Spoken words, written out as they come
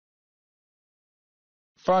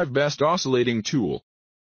5 Best Oscillating Tool.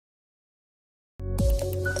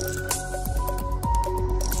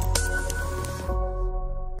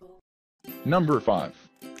 Number 5.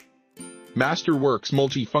 Masterworks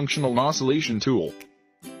Multifunctional Oscillation Tool.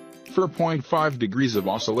 4.5 degrees of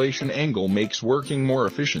oscillation angle makes working more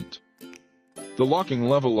efficient. The locking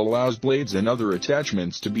level allows blades and other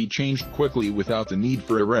attachments to be changed quickly without the need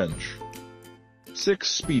for a wrench.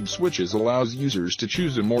 6 speed switches allows users to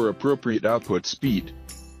choose a more appropriate output speed.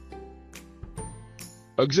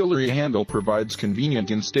 Auxiliary handle provides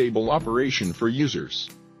convenient and stable operation for users.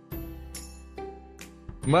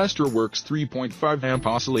 Masterworks 3.5 amp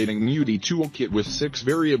oscillating multi toolkit with 6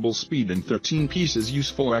 variable speed and 13 pieces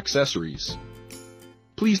useful accessories.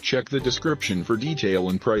 Please check the description for detail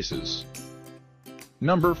and prices.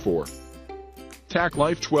 Number 4.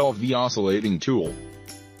 TacLife 12V Oscillating Tool.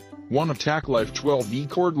 One of TacLife 12V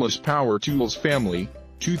cordless power tools family,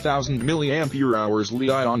 2000 mAh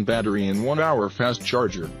Li-ion battery and 1-hour fast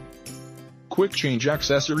charger. Quick change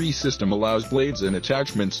accessory system allows blades and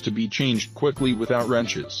attachments to be changed quickly without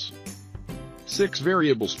wrenches. 6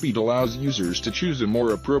 variable speed allows users to choose a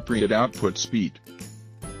more appropriate output speed.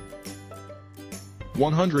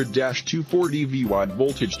 100-240 V wide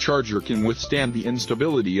voltage charger can withstand the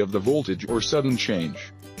instability of the voltage or sudden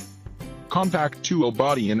change. Compact tool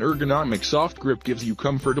body and ergonomic soft grip gives you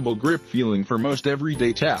comfortable grip feeling for most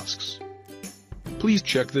everyday tasks. Please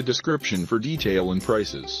check the description for detail and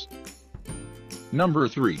prices. Number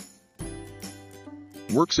 3.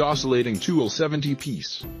 Works Oscillating Tool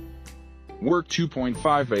 70-piece. Work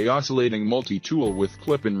 2.5A oscillating multi-tool with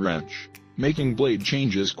clip and wrench, making blade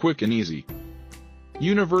changes quick and easy.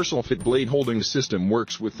 Universal fit blade holding system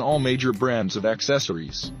works with all major brands of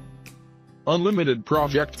accessories. Unlimited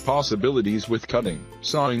project possibilities with cutting,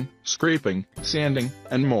 sawing, scraping, sanding,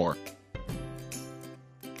 and more.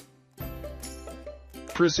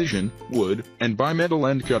 Precision, wood, and bimetal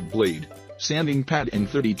end cut blade, sanding pad and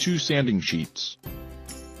 32 sanding sheets.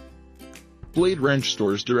 Blade wrench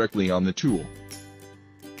stores directly on the tool.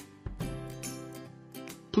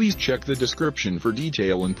 Please check the description for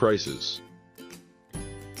detail and prices.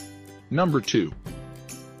 Number 2.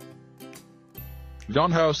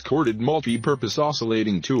 Donhouse Corded Multi-Purpose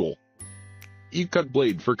Oscillating Tool. E-cut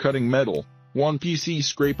blade for cutting metal, 1 PC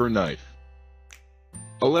scraper knife.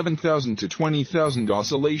 11,000 to 20,000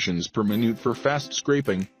 oscillations per minute for fast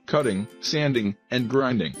scraping, cutting, sanding, and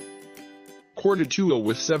grinding. Corded tool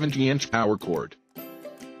with 70-inch power cord.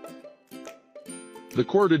 The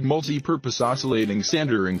corded multi-purpose oscillating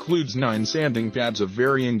sander includes 9 sanding pads of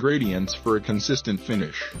varying gradients for a consistent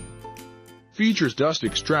finish. Features dust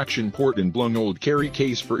extraction port and blown old carry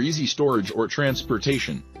case for easy storage or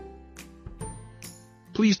transportation.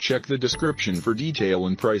 Please check the description for detail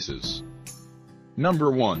and prices.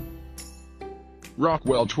 Number 1.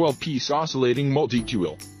 Rockwell 12-piece oscillating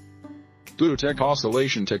multi-tool. Duotech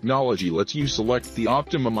oscillation technology lets you select the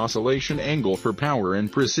optimum oscillation angle for power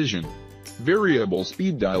and precision. Variable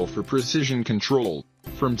speed dial for precision control,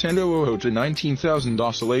 from 10,000 to 19,000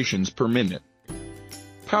 oscillations per minute.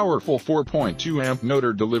 Powerful 4.2 amp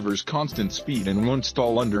motor delivers constant speed and won't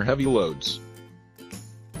stall under heavy loads.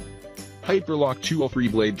 Hyperlock tool-free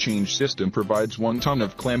blade change system provides 1 ton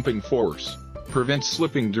of clamping force, prevents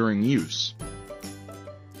slipping during use.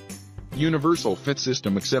 Universal fit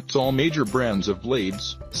system accepts all major brands of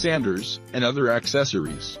blades, sanders, and other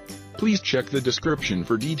accessories. Please check the description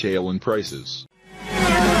for detail and prices.